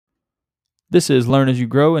This is Learn as You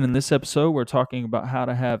Grow, and in this episode, we're talking about how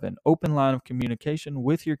to have an open line of communication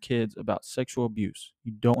with your kids about sexual abuse.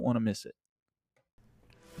 You don't want to miss it.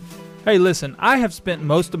 Hey, listen, I have spent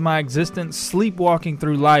most of my existence sleepwalking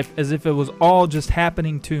through life as if it was all just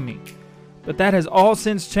happening to me. But that has all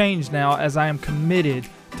since changed now, as I am committed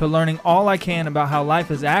to learning all I can about how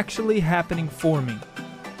life is actually happening for me.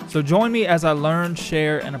 So join me as I learn,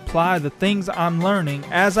 share, and apply the things I'm learning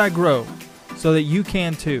as I grow so that you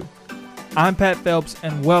can too. I'm Pat Phelps,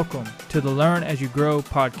 and welcome to the Learn as You Grow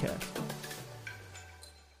podcast.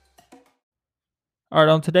 All right,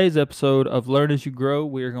 on today's episode of Learn as You Grow,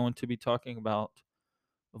 we are going to be talking about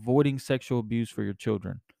avoiding sexual abuse for your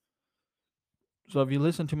children. So if you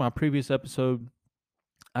listen to my previous episode,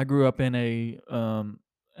 I grew up in an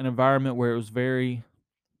environment where there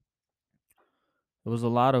was a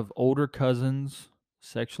lot of older cousins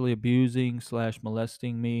sexually abusing /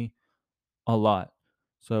 molesting me a lot.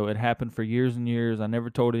 So it happened for years and years. I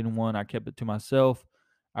never told anyone. I kept it to myself.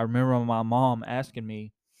 I remember my mom asking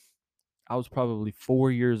me, I was probably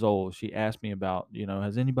 4 years old. She asked me about,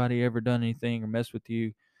 has anybody ever done anything or messed with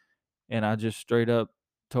you? And I just straight up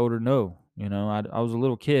told her no. I was a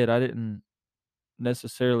little kid. I didn't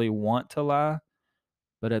necessarily want to lie,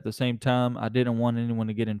 but at the same time, I didn't want anyone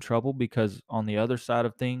to get in trouble because on the other side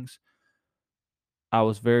of things, I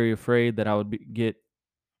was very afraid that I would get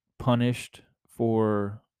punished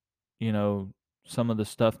for, you know, some of the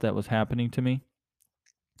stuff that was happening to me.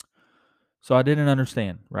 So I didn't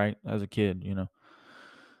understand, right, as a kid.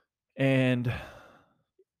 And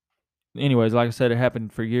anyways, like I said, it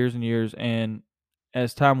happened for years and years, and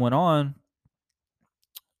as time went on,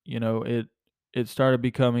 it started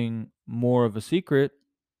becoming more of a secret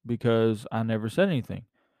because I never said anything.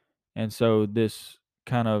 And so this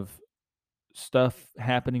kind of stuff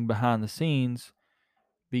happening behind the scenes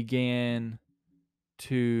began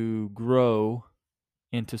to grow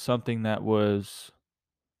into something that was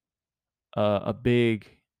a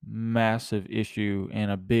big, massive issue and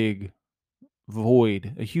a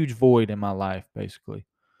huge void in my life, basically.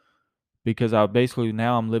 Because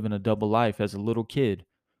now I'm living a double life as a little kid.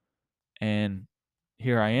 And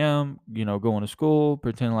here I am, going to school,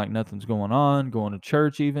 pretending like nothing's going on, going to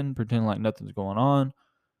church, even pretending like nothing's going on,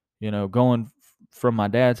 going from my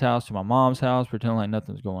dad's house to my mom's house, pretending like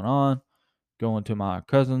nothing's going on, going to my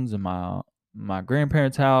cousins and my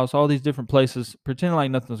grandparents' house, all these different places, pretending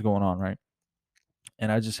like nothing's going on, right?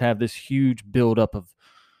 And I just have this huge buildup of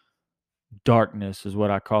darkness, is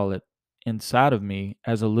what I call it, inside of me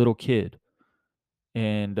as a little kid.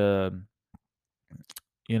 And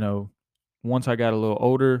you know, once I got a little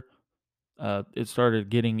older, it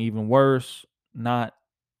started getting even worse. Not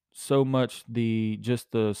so much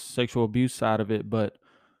just the sexual abuse side of it, but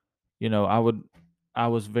I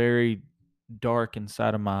was very dark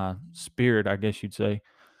inside of my spirit, I guess you'd say,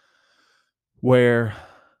 where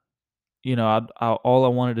all I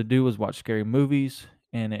wanted to do was watch scary movies,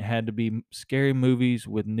 and it had to be scary movies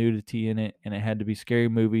with nudity in it, and it had to be scary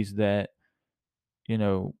movies that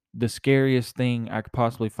the scariest thing I could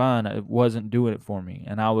possibly find, it wasn't doing it for me,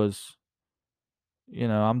 and I'm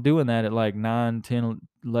doing that at like 9, 10,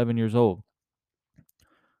 11 years old.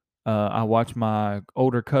 I watch my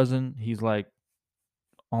older cousin. He's like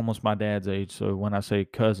almost my dad's age. So when I say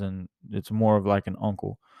cousin, it's more of like an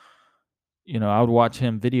uncle. I would watch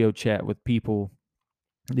him video chat with people,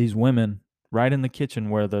 these women, right in the kitchen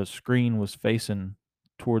where the screen was facing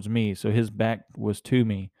towards me. So his back was to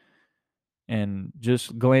me. And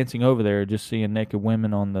just glancing over there, just seeing naked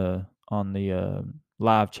women on the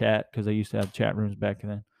live chat, because they used to have chat rooms back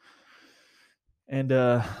then.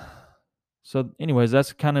 And so, anyways, that's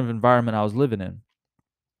the kind of environment I was living in.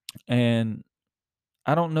 And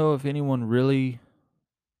I don't know if anyone really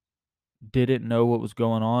didn't know what was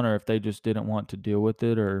going on, or if they just didn't want to deal with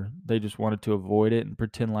it, or they just wanted to avoid it and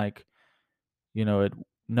pretend like, it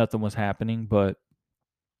nothing was happening. But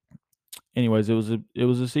anyways, it was a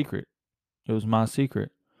secret. It was my secret.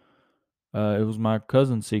 It was my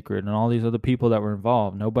cousin's secret, and all these other people that were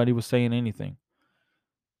involved. Nobody was saying anything.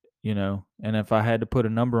 And if I had to put a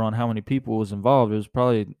number on how many people was involved, it was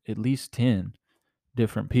probably at least 10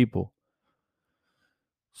 different people.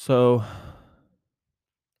 So,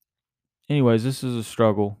 anyways, this is a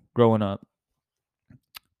struggle growing up,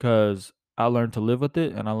 because I learned to live with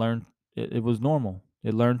it, and I learned it was normal.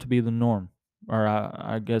 It learned to be the norm, or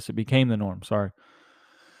I guess it became the norm. Sorry.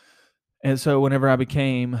 And so whenever I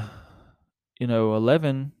became,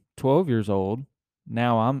 11, 12 years old,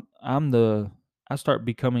 now I start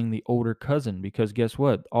becoming the older cousin, because guess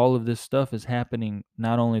what? All of this stuff is happening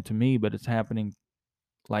not only to me, but it's happening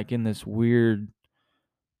like in this weird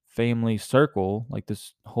family circle, like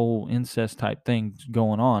this whole incest type thing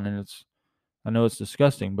going on, and I know it's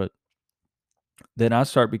disgusting, but then I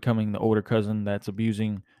start becoming the older cousin that's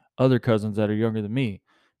abusing other cousins that are younger than me.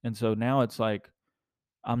 And so now it's like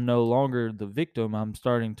I'm no longer the victim. I'm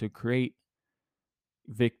starting to create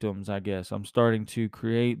victims, I guess. I'm starting to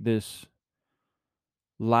create this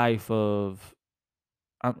life of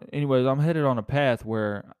anyways, I'm headed on a path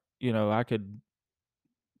where I could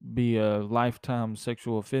be a lifetime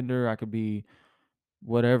sexual offender. I could be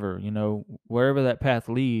whatever, wherever that path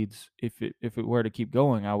leads. If it were to keep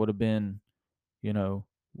going, I would have been, you know,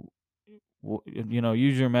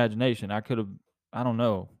 use your imagination. I could have, I don't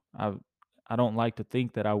know. I don't like to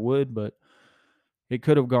think that I would, but it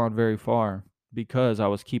could have gone very far because I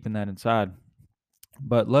was keeping that inside.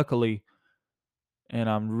 But luckily, and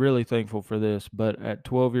I'm really thankful for this, but at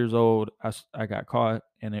 12 years old, I got caught,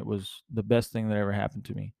 and it was the best thing that ever happened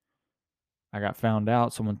to me. I got found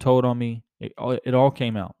out. Someone told on me. It all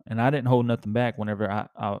came out, and I didn't hold nothing back. Whenever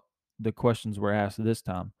the questions were asked this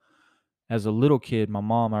time, as a little kid, my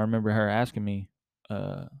mom, I remember her asking me.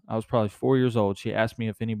 I was probably 4 years old. She asked me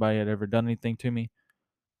if anybody had ever done anything to me.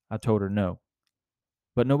 I told her no,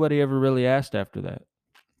 but nobody ever really asked after that.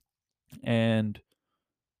 And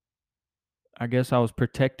I guess I was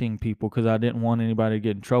protecting people because I didn't want anybody to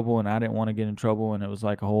get in trouble, and I didn't want to get in trouble, and it was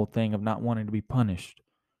like a whole thing of not wanting to be punished,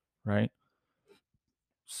 right?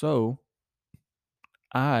 So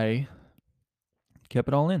I kept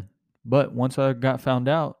it all in. But once I got found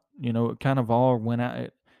out, it kind of all went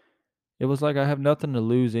out. It was like I have nothing to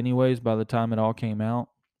lose anyways by the time it all came out,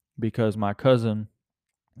 because my cousin,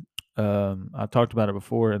 I talked about it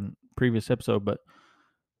before in previous episode, but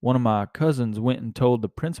one of my cousins went and told the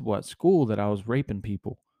principal at school that I was raping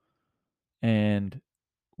people, and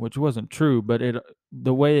which wasn't true, but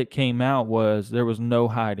the way it came out was there was no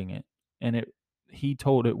hiding it, and he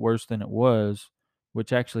told it worse than it was,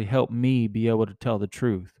 which actually helped me be able to tell the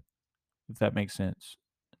truth, if that makes sense.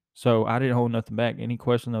 So I didn't hold nothing back. Any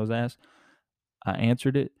question that was asked, I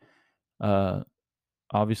answered it. Uh,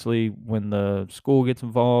 Obviously, when the school gets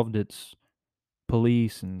involved, it's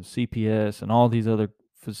police and CPS and all these other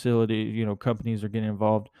companies are getting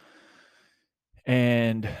involved.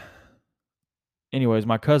 And anyways,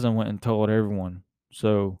 my cousin went and told everyone.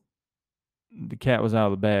 So the cat was out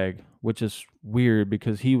of the bag, which is weird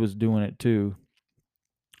because he was doing it too.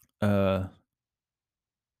 Uh,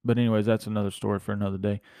 but anyways, that's another story for another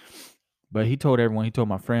day. But he told everyone. He told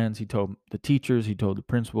my friends. He told the teachers. He told the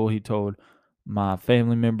principal. He told my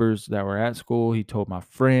family members that were at school. He told my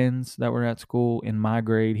friends that were at school in my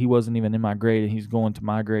grade. He wasn't even in my grade, and he's going to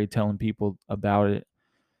my grade telling people about it.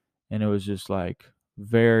 And it was just like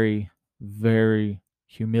very, very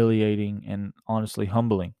humiliating and honestly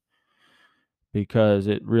humbling, because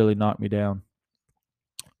it really knocked me down.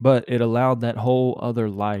 But it allowed that whole other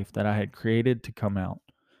life that I had created to come out.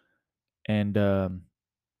 And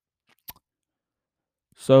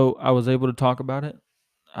so I was able to talk about it.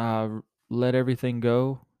 Let everything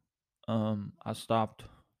go. I stopped.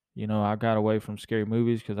 I got away from scary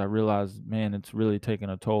movies because I realized, man, it's really taking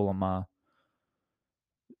a toll on my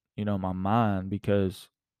mind, because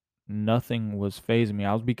nothing was phasing me.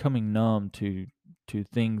 I was becoming numb to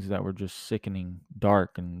things that were just sickening,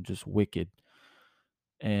 dark, and just wicked.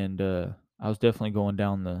 And I was definitely going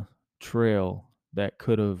down the trail that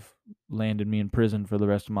could have landed me in prison for the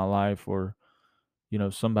rest of my life, or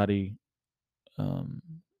somebody um,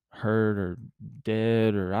 hurt or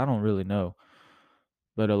dead, or I don't really know,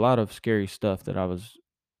 but a lot of scary stuff that I was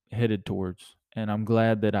headed towards. And I'm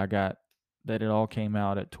glad that it all came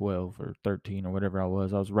out at 12 or 13 or whatever I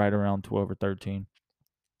was. I was right around 12 or 13.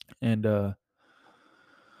 And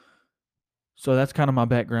so that's kind of my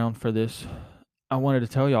background for this. I wanted to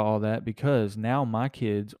tell y'all all that because now my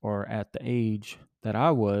kids are at the age that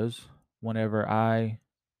I was whenever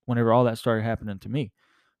all that started happening to me.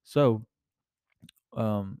 So,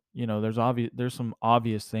 there's some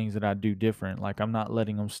obvious things that I do different. Like, I'm not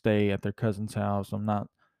letting them stay at their cousin's house. I'm not,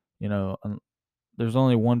 you know, there's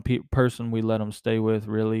only one person we let them stay with,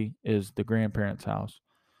 really, is the grandparents' house.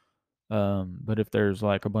 But if there's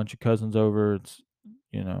like a bunch of cousins over,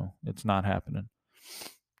 it's not happening.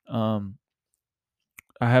 Um,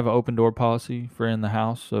 I have an open door policy for in the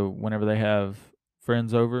house, so whenever they have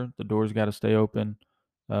friends over, the door's got to stay open.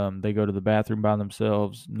 They go to the bathroom by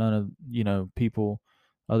themselves. None of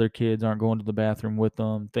other kids aren't going to the bathroom with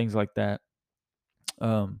them. Things like that.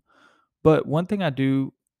 Um, but one thing I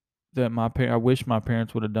do that I wish my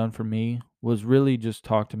parents would have done for me was really just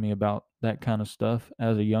talk to me about that kind of stuff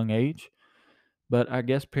at a young age, But I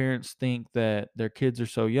guess parents think that their kids are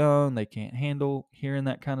so young, they can't handle hearing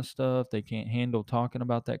that kind of stuff. They can't handle talking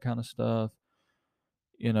about that kind of stuff.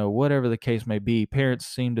 Whatever the case may be, parents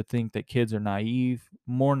seem to think that kids are naive,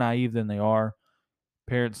 more naive than they are.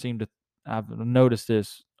 Parents seem to, I've noticed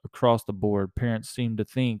this across the board. Parents seem to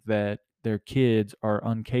think that their kids are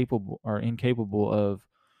incapable of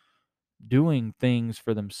doing things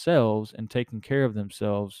for themselves and taking care of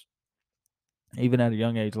themselves, even at a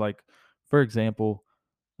young age. Like, for example,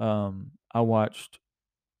 I watched,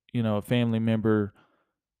 a family member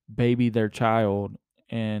baby their child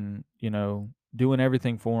and, doing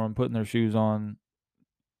everything for them, putting their shoes on,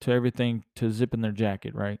 to everything to zipping their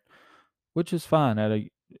jacket, right? Which is fine.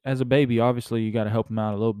 As a baby, obviously you got to help them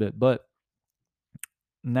out a little bit, but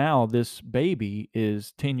now this baby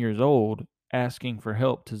is 10 years old asking for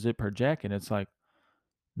help to zip her jacket. It's like,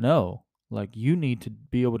 no, like you need to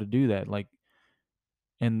be able to do that. Like,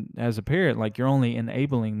 and as a parent, like you're only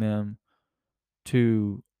enabling them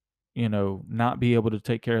to, not be able to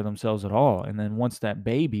take care of themselves at all. And then once that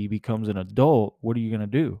baby becomes an adult, what are you going to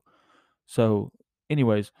do? So,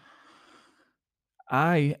 anyways,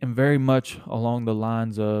 I am very much along the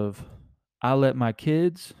lines of I let my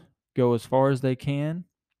kids go as far as they can.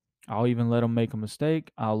 I'll even let them make a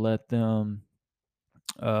mistake. I'll let them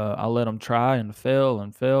try and fail,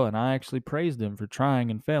 and I actually praise them for trying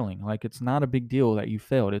and failing. Like it's not a big deal that you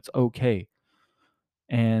failed. It's okay.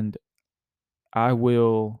 And I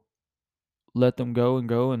will let them go and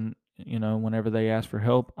go, and whenever they ask for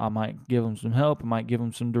help, I might give them some help. I might give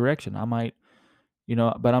them some direction. I might,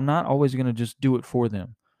 but I'm not always going to just do it for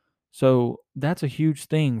them. So that's a huge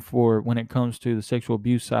thing for when it comes to the sexual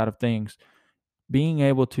abuse side of things. Being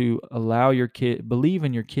able to allow your kid, believe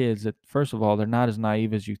in your kids that, first of all, they're not as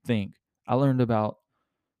naive as you think. I learned about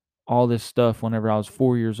all this stuff whenever I was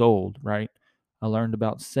 4 years old, right? I learned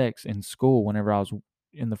about sex in school whenever I was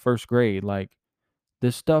in the first grade. Like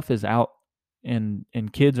this stuff is out, and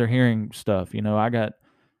kids are hearing stuff. I got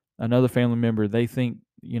another family member, they think,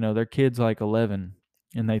 their kid's like 11,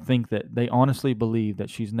 and they think that they honestly believe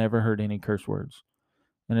that she's never heard any curse words.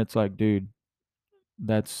 And it's like, dude,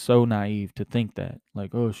 that's so naive to think that.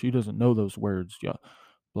 Like, oh, she doesn't know those words. Yeah,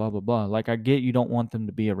 blah blah blah. Like I get you don't want them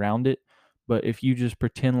to be around it, but if you just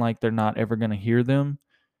pretend like they're not ever going to hear them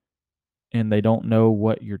and they don't know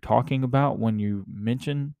what you're talking about when you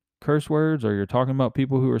mention curse words, or you're talking about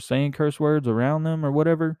people who are saying curse words around them or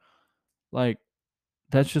whatever, like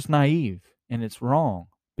that's just naive and it's wrong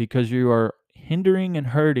because you are hindering and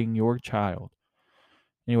hurting your child.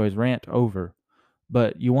 Anyways, rant over.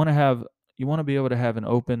 But you want to be able to have an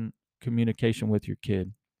open communication with your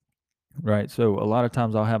kid, right? So a lot of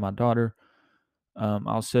times I'll have my daughter,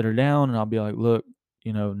 I'll sit her down and I'll be like, look,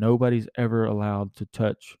 nobody's ever allowed to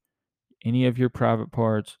touch any of your private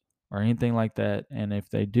parts or anything like that. And if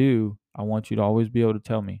they do, I want you to always be able to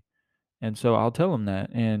tell me. And so I'll tell them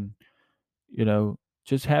that. And, you know,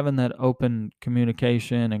 just having that open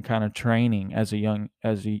communication and kind of training as a young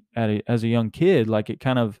kid, like it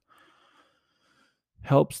kind of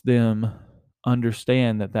helps them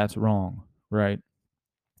understand that that's wrong, right?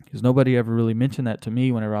 Because nobody ever really mentioned that to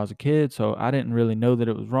me whenever I was a kid, so I didn't really know that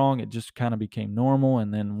it was wrong. It just kind of became normal,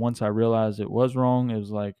 and then once I realized it was wrong, it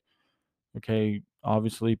was like, okay,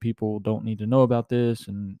 obviously people don't need to know about this,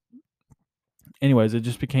 and anyways, it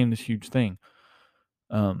just became this huge thing.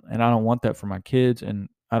 And I don't want that for my kids, and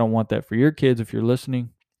I don't want that for your kids if you're listening.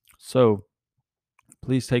 So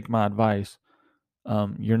please take my advice.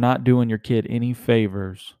 You're not doing your kid any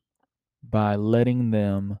favors by letting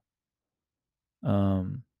them,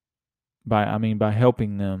 um, by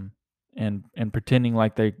helping them and pretending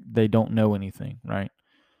like they don't know anything, right?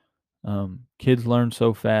 Kids learn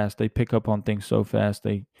so fast; they pick up on things so fast.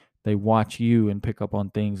 They watch you and pick up on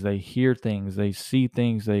things. They hear things. They see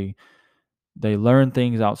things. They learn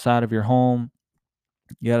things outside of your home.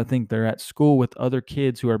 You got to think they're at school with other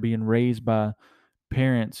kids who are being raised by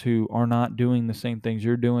parents who are not doing the same things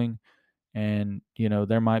you're doing, and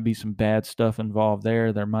there might be some bad stuff involved there.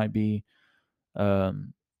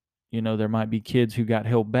 Um, there might be kids who got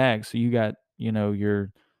held back. So you got,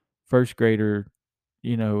 your first grader,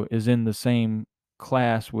 is in the same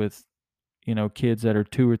class with, kids that are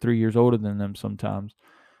 2 or 3 years older than them sometimes.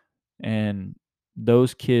 And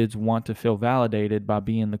those kids want to feel validated by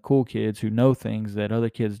being the cool kids who know things that other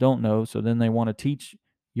kids don't know. So then they want to teach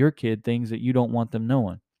your kid things that you don't want them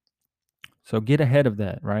knowing. So get ahead of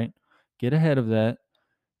that, right? Get ahead of that,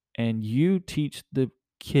 and you teach the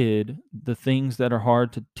kid the things that are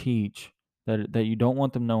hard to teach, that you don't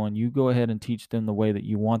want them knowing. You go ahead and teach them the way that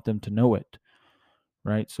you want them to know it,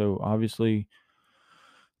 right? So obviously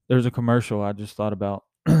there's a commercial I just thought about.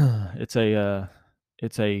 It's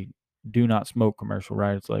it's a do not smoke commercial,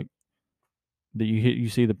 right? It's like that you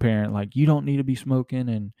see the parent like, you don't need to be smoking,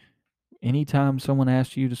 and anytime someone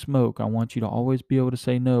asks you to smoke, I want you to always be able to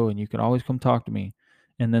say no, and you can always come talk to me.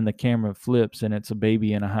 And then the camera flips and it's a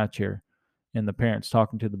baby in a high chair, and the parent's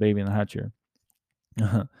talking to the baby in the high chair.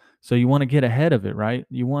 So you want to get ahead of it, right?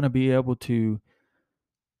 You want to be able to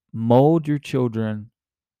mold your children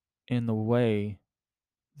in the way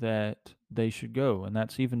that they should go. And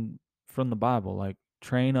that's even from the Bible. Like,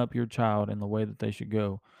 train up your child in the way that they should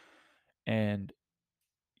go. And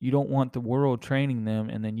you don't want the world training them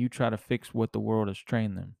and then you try to fix what the world has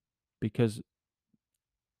trained them. Because,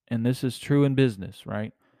 and this is true in business,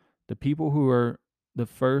 right? The people who are the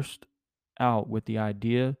first out with the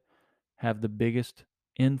idea have the biggest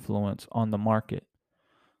influence on the market.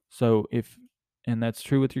 So and that's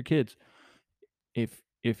true with your kids.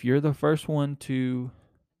 If you're the first one to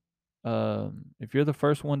if you're the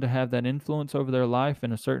first one to have that influence over their life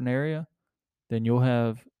in a certain area, then you'll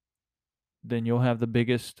have the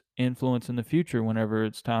biggest influence in the future whenever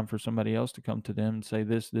it's time for somebody else to come to them and say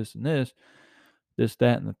this, and this,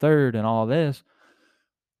 that, and the third, and all this.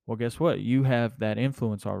 Well, guess what? You have that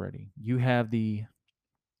influence already. You have the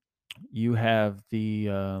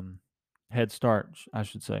head start, I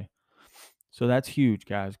should say. So that's huge,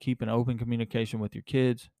 guys. Keep an open communication with your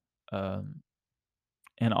kids, um,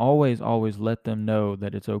 and always let them know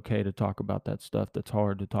that it's okay to talk about that stuff that's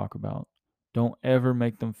hard to talk about. Don't ever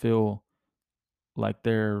make them feel like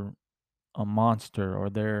they're a monster, or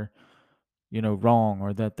they're, wrong,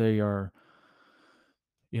 or that they are,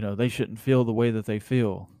 they shouldn't feel the way that they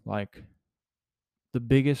feel. Like, the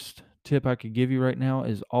biggest tip I could give you right now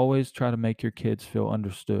is always try to make your kids feel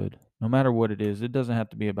understood, no matter what it is. It doesn't have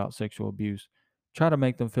to be about sexual abuse. Try to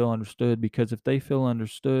make them feel understood, because if they feel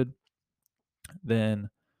understood, then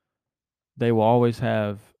they will always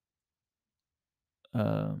have,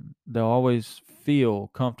 they'll always feel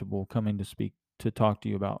comfortable coming to talk to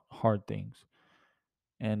you about hard things.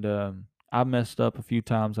 And I messed up a few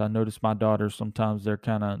times. I noticed my daughters sometimes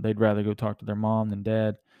they'd rather go talk to their mom than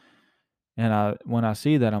dad. And when I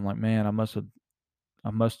see that, I'm like, man, I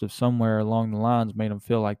must have somewhere along the lines made them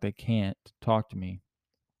feel like they can't talk to me.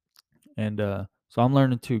 And so I'm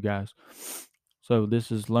learning too, guys. So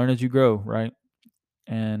this is learn as you grow, right?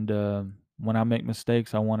 And when I make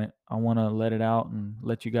mistakes, I want to let it out and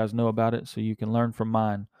let you guys know about it so you can learn from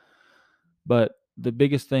mine. But the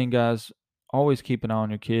biggest thing, guys, always keep an eye on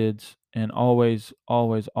your kids, and always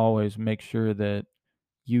make sure that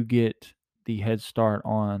you get the head start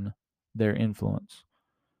on their influence.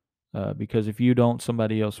 Because if you don't,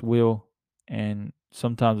 somebody else will. And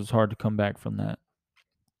sometimes it's hard to come back from that,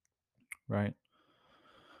 right?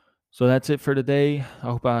 So that's it for today. I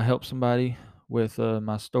hope I helped somebody with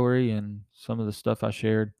my story and some of the stuff I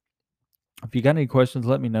shared. If you got any questions,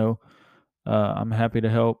 let me know. I'm happy to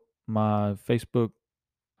help. My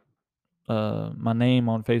name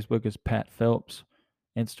on Facebook is Pat Phelps.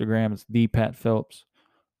 Instagram is the Pat Phelps.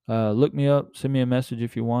 Look me up, send me a message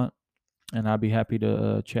if you want, and I'll be happy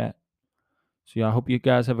to chat. So yeah, I hope you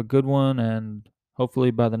guys have a good one, and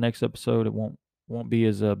hopefully by the next episode it won't be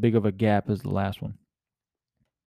as big of a gap as the last one.